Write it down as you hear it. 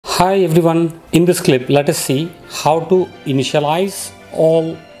Hi everyone, in this clip let us see how to initialize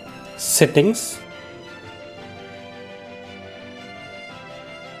all settings.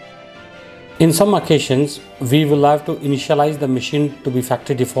 In some occasions we will have to initialize the machine to be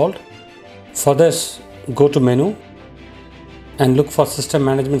factory default. For this, go to menu and look for system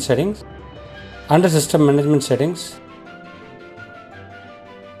management settings. Under system management settings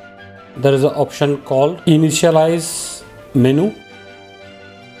there is an option called initialize menu.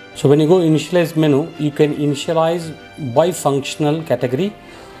 So when you go initialize menu, you can initialize by functional category,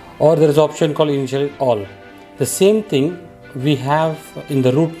 or there is an option called initialize all. The same thing we have in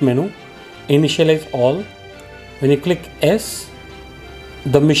the root menu, initialize all. When you click S,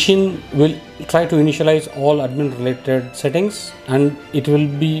 the machine will try to initialize all admin related settings and it will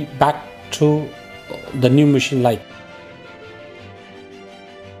be back to the new machine like.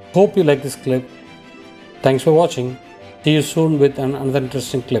 Hope you like this clip. Thanks for watching. See you soon with another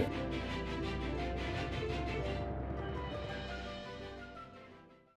interesting clip.